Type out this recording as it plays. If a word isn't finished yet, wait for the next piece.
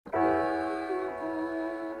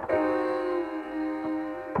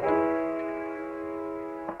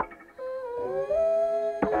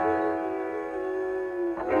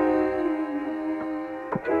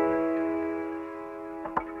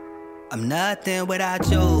nothing without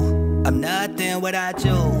you. I'm nothing without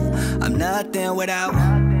you. I'm nothing without.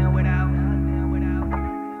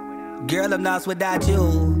 Girl, I'm lost without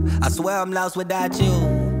you. I swear I'm lost without you.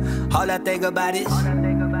 All I think about is I'm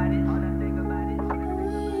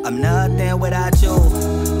nothing without you.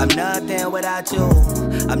 I'm nothing without you.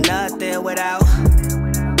 I'm nothing without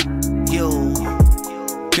you.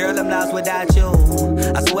 Girl, I'm lost without you.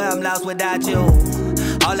 I swear I'm lost without you.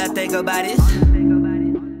 All I think about is.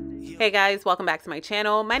 Hey guys, welcome back to my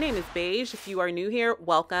channel. My name is Beige. If you are new here,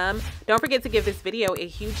 welcome. Don't forget to give this video a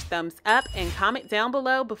huge thumbs up and comment down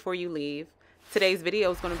below before you leave. Today's video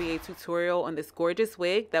is going to be a tutorial on this gorgeous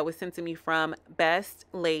wig that was sent to me from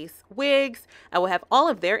Bestlacewigs. I will have all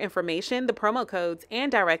of their information, the promo codes,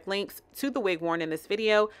 and direct links to the wig worn in this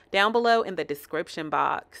video down below in the description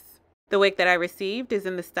box. The wig that I received is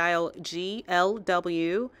in the style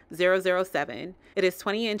𝐃𝐞𝐭𝐚𝐢𝐥𝐬. It is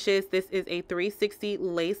 20 inches. This is a 360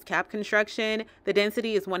 lace cap construction. The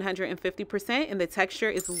density is 150% and the texture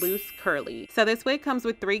is loose curly. So this wig comes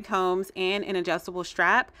with 3 combs and an adjustable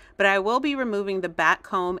strap, but I will be removing the back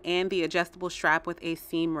comb and the adjustable strap with a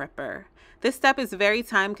seam ripper. This step is very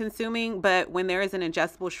time consuming, but when there is an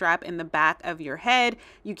adjustable strap in the back of your head,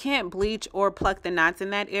 you can't bleach or pluck the knots in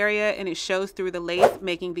that area, and it shows through the lace,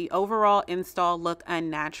 making the overall install look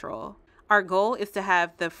unnatural. Our goal is to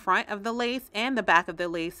have the front of the lace and the back of the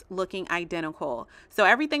lace looking identical. So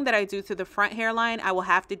everything that I do to the front hairline, I will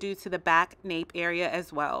have to do to the back nape area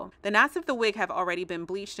as well. The knots of the wig have already been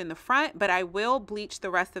bleached in the front, but I will bleach the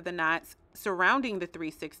rest of the knots surrounding the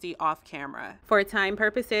 360 off camera. For time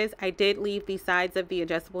purposes, I did leave the sides of the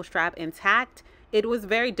adjustable strap intact. It was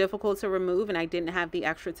very difficult to remove and I didn't have the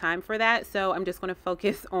extra time for that, so I'm just going to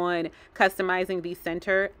focus on customizing the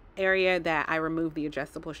center area that I removed the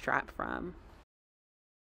adjustable strap from.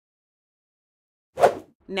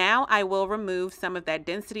 Now I will remove some of that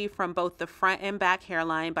density from both the front and back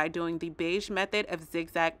hairline by doing the beige method of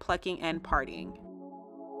zigzag plucking and parting.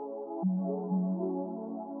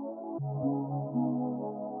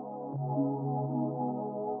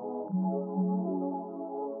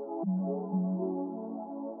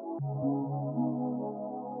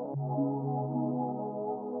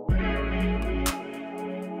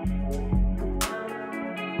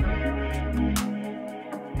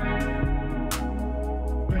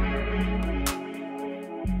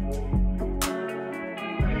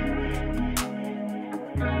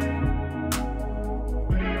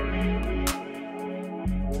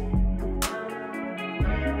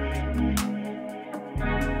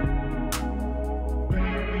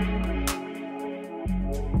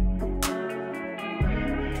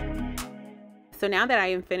 So now that I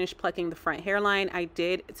am finished plucking the front hairline, I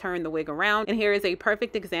did turn the wig around, and here is a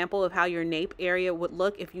perfect example of how your nape area would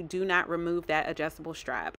look if you do not remove that adjustable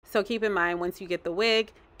strap. So keep in mind, once you get the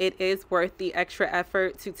wig, it is worth the extra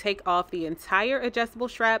effort to take off the entire adjustable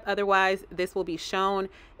strap. Otherwise, this will be shown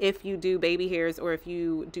if you do baby hairs or if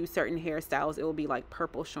you do certain hairstyles, it will be like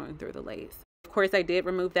purple showing through the lace. Of course, I did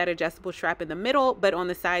remove that adjustable strap in the middle, but on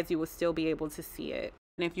the sides, you will still be able to see it.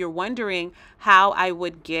 And if you're wondering how I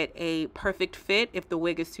would get a perfect fit if the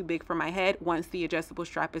wig is too big for my head once the adjustable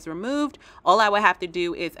strap is removed, all I would have to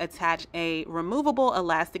do is attach a removable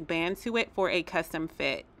elastic band to it for a custom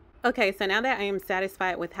fit. Okay, so now that I am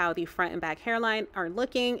satisfied with how the front and back hairline are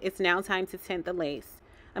looking, it's now time to tint the lace.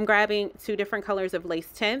 I'm grabbing 2 different colors of lace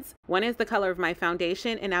tints. One is the color of my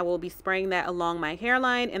foundation and I will be spraying that along my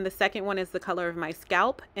hairline, and the second one is the color of my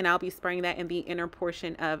scalp and I'll be spraying that in the inner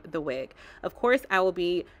portion of the wig. Of course, I will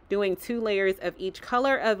be doing 2 layers of each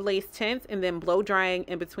color of lace tints and then blow drying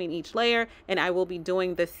in between each layer, and I will be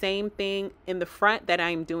doing the same thing in the front that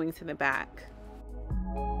I'm doing to the back.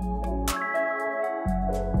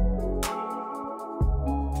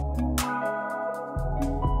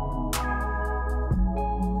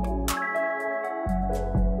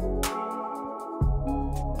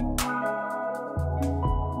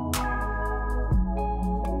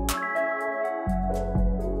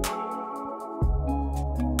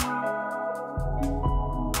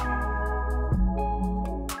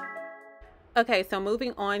 Okay, so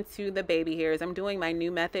moving on to the baby hairs. I'm doing my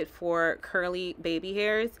new method for curly baby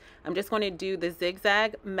hairs. I'm just going to do the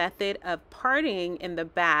zigzag method of parting in the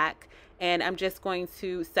back, and I'm just going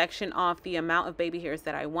to section off the amount of baby hairs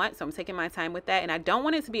that I want. So I'm taking my time with that, and I don't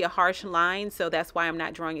want it to be a harsh line, so that's why I'm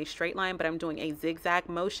not drawing a straight line, but I'm doing a zigzag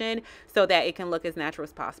motion so that it can look as natural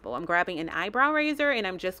as possible. I'm grabbing an eyebrow razor and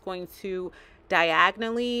I'm just going to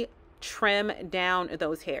diagonally trim down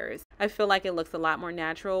those hairs. I feel like it looks a lot more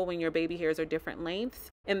natural when your baby hairs are different lengths,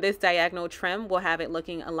 and this diagonal trim will have it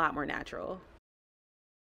looking a lot more natural.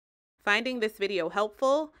 Finding this video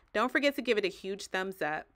helpful, don't forget to give it a huge thumbs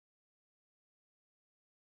up.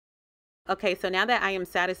 Okay, so now that I am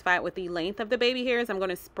satisfied with the length of the baby hairs, I'm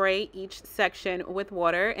going to spray each section with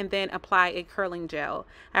water and then apply a curling gel.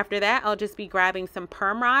 After that, I'll just be grabbing some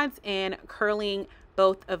perm rods and curling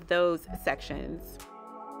both of those sections.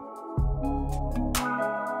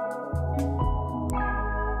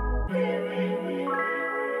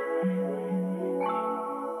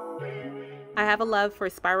 I have a love for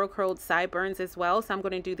spiral curled sideburns as well, so I'm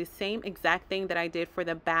going to do the same exact thing that I did for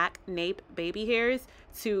the back nape baby hairs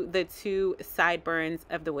to the two sideburns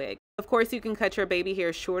of the wig. Of course, you can cut your baby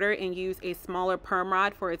hair shorter and use a smaller perm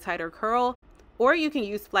rod for a tighter curl, or you can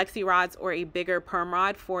use flexi rods or a bigger perm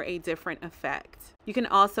rod for a different effect. You can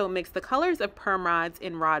also mix the colors of perm rods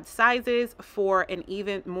in rod sizes for an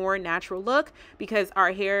even more natural look, because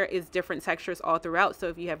our hair is different textures all throughout. So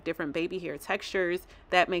if you have different baby hair textures,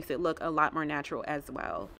 that makes it look a lot more natural as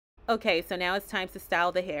well. Okay, so now it's time to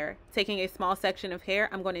style the hair. Taking a small section of hair,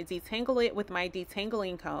 I'm going to detangle it with my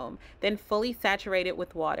detangling comb, then fully saturate it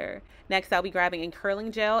with water. Next, I'll be grabbing a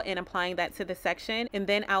curling gel and applying that to the section, and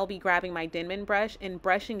then I'll be grabbing my Denman brush and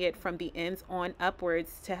brushing it from the ends on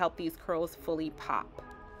upwards to help these curls fully pop.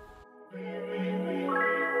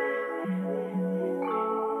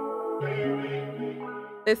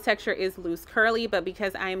 This texture is loose curly, but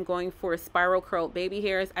because I am going for spiral curled baby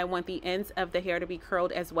hairs, I want the ends of the hair to be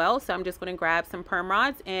curled as well. So I'm just going to grab some perm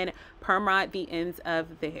rods and perm rod the ends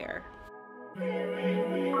of the hair.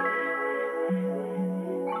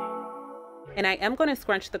 And I am going to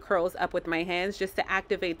scrunch the curls up with my hands just to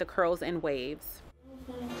activate the curls and waves.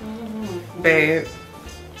 Babe,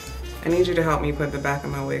 I need you to help me put the back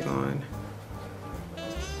of my wig on.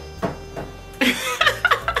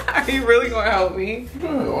 Are you really gonna help me?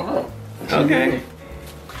 Yeah, why not? Okay.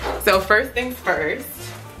 So first things first,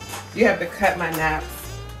 you have to cut my naps.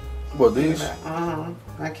 What, these?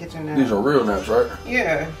 My kitchen naps. These are real naps, right?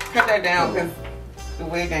 Yeah, cut that down because the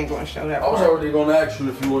wig ain't gonna show that I was part. already gonna ask you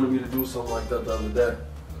if you wanted me to do something like that the other day.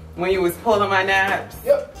 When you was pulling my naps?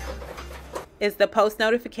 Yep. Is the post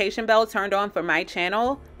notification bell turned on for my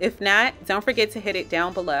channel? If not, don't forget to hit it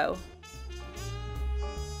down below.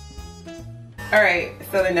 All right,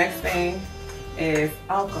 so the next thing is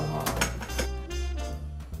alcohol.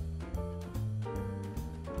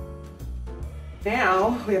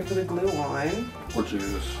 Now we have to put the glue on. What you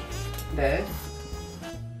use? This.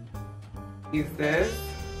 Use this.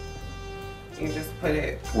 You just put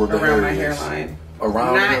it around my hairline.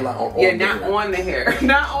 Around the hairline? Or yeah, not on the hair.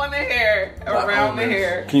 Not on the hair. Around the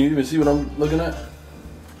hair. Can you even see what I'm looking at?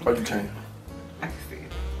 Or you can't? I can see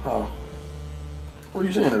it. How? Where are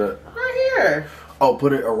you seeing it at? Right here. Oh,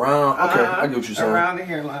 put it around. Okay, I get what you're saying. Around the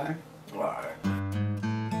hairline. All right.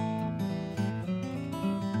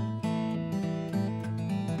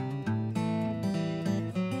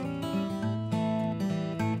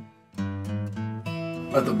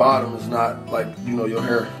 At the bottom is not like, you know, your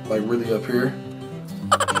hair like really up here.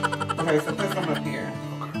 Okay, so put some up here.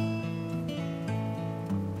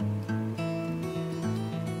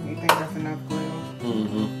 You think that's enough glue?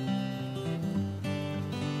 Mm-hmm.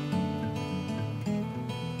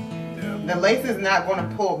 The lace is not going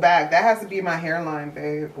to pull back. That has to be my hairline,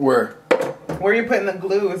 babe. Where? Where you're putting the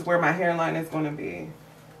glue is where my hairline is going to be.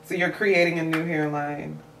 So you're creating a new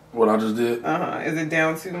hairline. What I just did? Uh-huh. Is it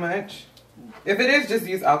down too much? If it is, just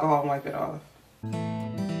use alcohol and wipe it off.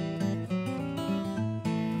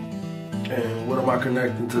 And what am I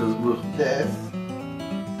connecting to this glue? This.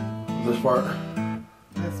 This part?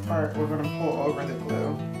 This part we're going to pull over the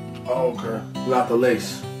glue. Oh, okay. Not the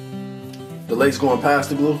lace. The lace going past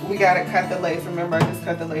the glue? We got to cut the lace. Remember, I just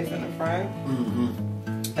cut the lace in the front?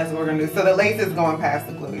 Mm-hmm. That's what we're going to do. So the lace is going past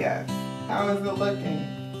the glue, yes. How is it looking?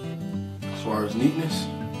 As far as neatness?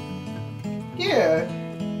 Yeah.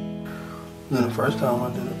 Than the first time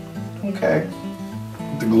I did it. Okay.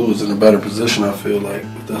 The glue is in a better position, I feel like,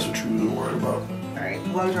 if that's what you were worried about. Alright,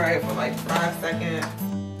 blow dry it for like 5 seconds.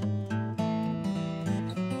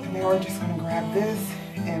 And then we're just going to grab this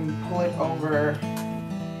and pull it over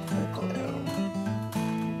the glue.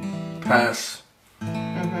 Pass.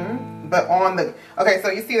 Mm-hmm. But on the... Okay,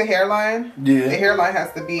 so you see the hairline? Yeah. The hairline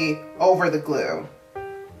has to be over the glue.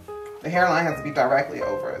 The hairline has to be directly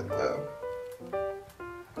over the glue.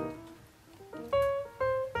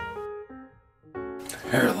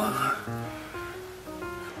 Hairline.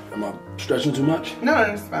 Am I stretching too much? No,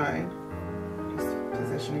 it's fine. Just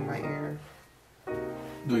positioning my ear.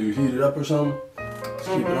 Do you heat it up or something? Just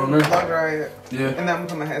keep it on there? Blow dry it. Yeah. And then I'm gonna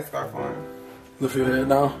put my headscarf on. Lift your head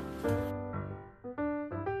down.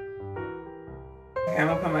 Okay, I'm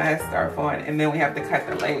gonna put my headscarf on, and then we have to cut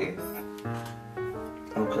the lace.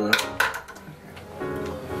 Okay.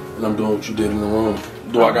 And I'm doing what you did in the room.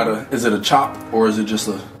 Do I gotta, is it a chop or is it just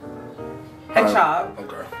a... And chop.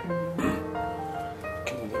 Okay.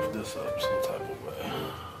 Can we lift this up some type of way?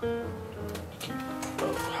 Keep it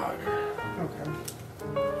up higher. Okay.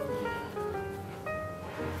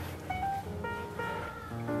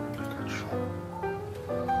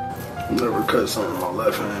 Never cut something with my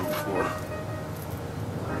left hand before.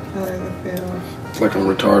 How does it feel? It's like I'm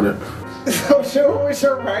retarded. So show with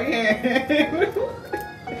your right hand.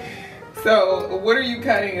 So what are you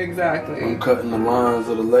cutting exactly? I'm cutting the lines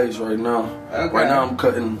of the lace right now. Okay. Right now I'm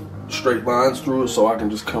cutting straight lines through it so I can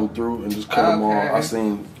just come through and just cut them all. I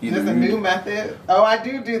seen either there's a new method. Oh, I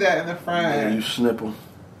do that in the front. Yeah, you snip them.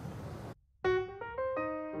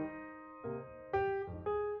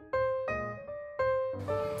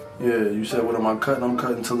 Yeah, you said what am I cutting? I'm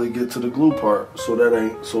cutting till they get to the glue part. So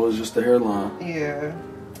it's just the hairline. Yeah.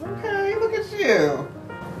 Okay, look at you.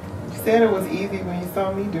 You said it was easy when you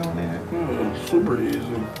saw me doing it. Yeah, super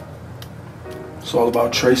easy. It's all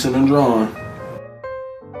about tracing and drawing.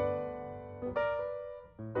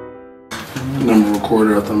 And then I'm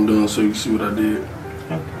recording after I'm done so you can see what I did.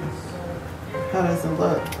 Okay. How does it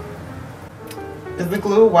look? Is the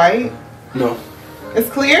glue white? No. It's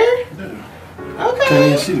clear? Yeah. Okay. Can't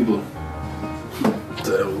even see the glue.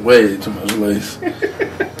 That was way too much lace.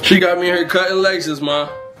 She got me in here cutting laces, ma.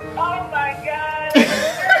 Oh my God.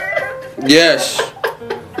 Yes.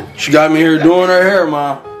 She got me here doing her hair,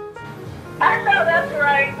 ma. I know that's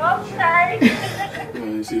right. Okay.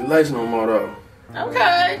 You see the lace no more though.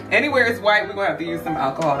 Okay. Anywhere it's white, we're gonna have to use some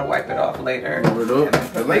alcohol to wipe it off later.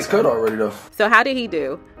 The lace cut already though. So how did he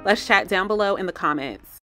do? Let's chat down below in the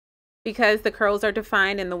comments. Because the curls are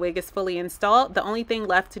defined and the wig is fully installed, the only thing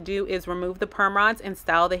left to do is remove the perm rods and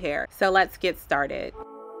style the hair. So let's get started.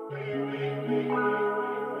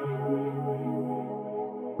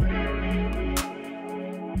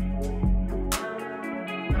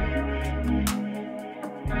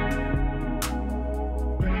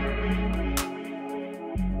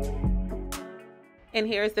 And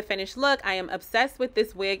here's the finished look. I am obsessed with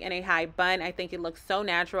this wig in a high bun. I think it looks so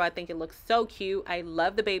natural. I think it looks so cute. I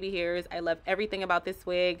love the baby hairs. I love everything about this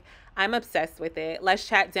wig. I'm obsessed with it. Let's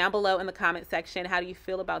chat down below in the comment section. How do you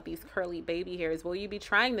feel about these curly baby hairs? Will you be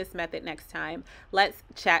trying this method next time? Let's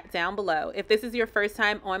chat down below. If this is your first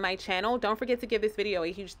time on my channel, don't forget to give this video a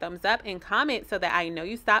huge thumbs up and comment so that I know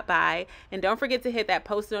you stopped by. And don't forget to hit that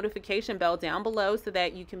post notification bell down below so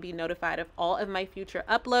that you can be notified of all of my future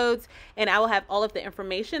uploads. And I will have all of the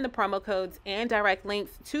information, the promo codes, and direct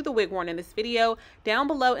links to the wig worn in this video down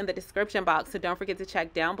below in the description box. So don't forget to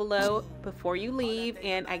check down below before you leave.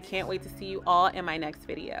 And I can't wait to see you all in my next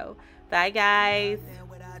video. Bye guys.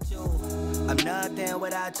 I'm nothing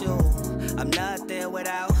without you. I'm nothing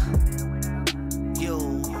without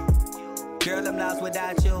you. Girl, I'm lost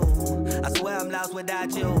without you. I swear I'm lost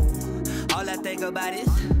without you. All I think about is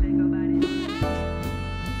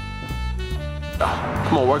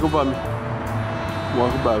come on, work above me.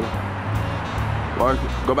 Work above me. Work.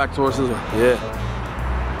 Go back towards this way. Yeah.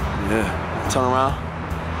 Yeah. Turn around.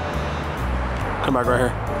 Come back right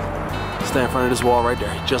here. Stay in front of this wall right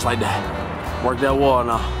there. Just like that. Work that wall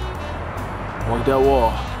now. Work that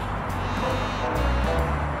wall.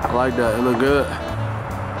 I like that. It look good.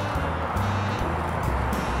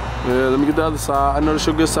 Yeah, let me get the other side. I know this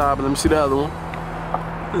your good side, but let me see the other one.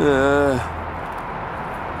 Yeah.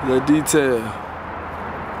 The detail.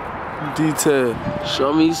 Detail.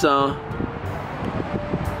 Show me some.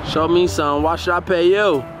 Show me some. Why should I pay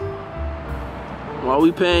you? Why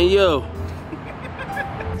we paying you?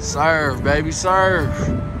 Serve, baby, serve.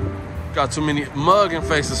 Got too many mugging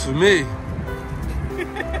faces for me.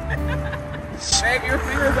 Babe, your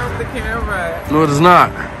fingers over the camera. No, it is not.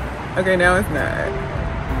 Okay, now it's not.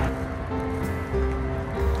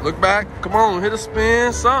 Look back. Come on, hit a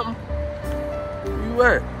spin, something. Where you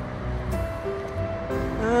at?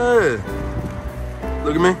 Yeah.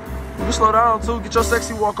 Look at me. You can slow down too. Get your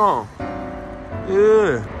sexy walk on.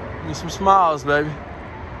 Yeah. Give me some smiles, baby.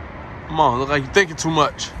 Come on, look like you're thinking too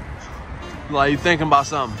much. Look like you're thinking about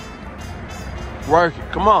something. Work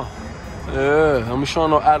it, come on. Yeah, I'm showing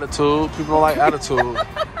no attitude. People don't like attitude.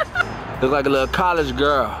 Look like a little college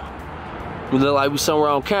girl. We look like we somewhere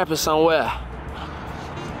on campus somewhere.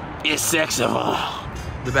 It's sexy,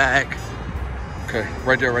 the back. Okay,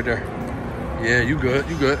 right there, right there. Yeah, you good,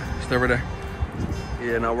 you good. Stay right there.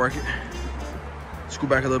 Yeah, now work it. Scoot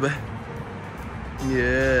back a little bit.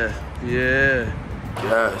 Yeah, yeah.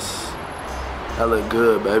 Yes. That look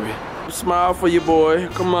good, baby. Smile for your boy.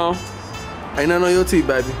 Come on. Ain't nothing on your teeth,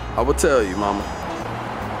 baby. I will tell you, mama.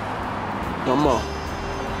 Come on.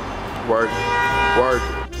 Work it. Work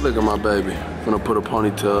it. Look at my baby. Gonna put a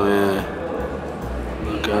ponytail in.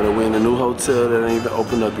 Got it. We in a new hotel that ain't even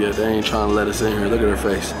opened up yet. They ain't trying to let us in here. Look at her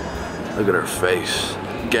face. Look at her face.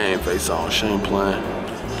 Game face on. She ain't playing.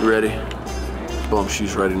 You ready? Boom,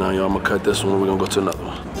 she's ready now, y'all. I'm gonna cut this one. We're gonna go to another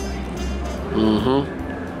one.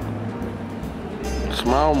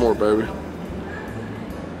 Smile more, baby.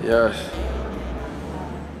 Yes.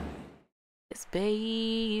 It's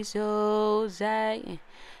Beige, Ojai.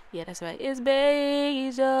 Yeah, that's right. It's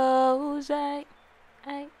Beige, Ojai.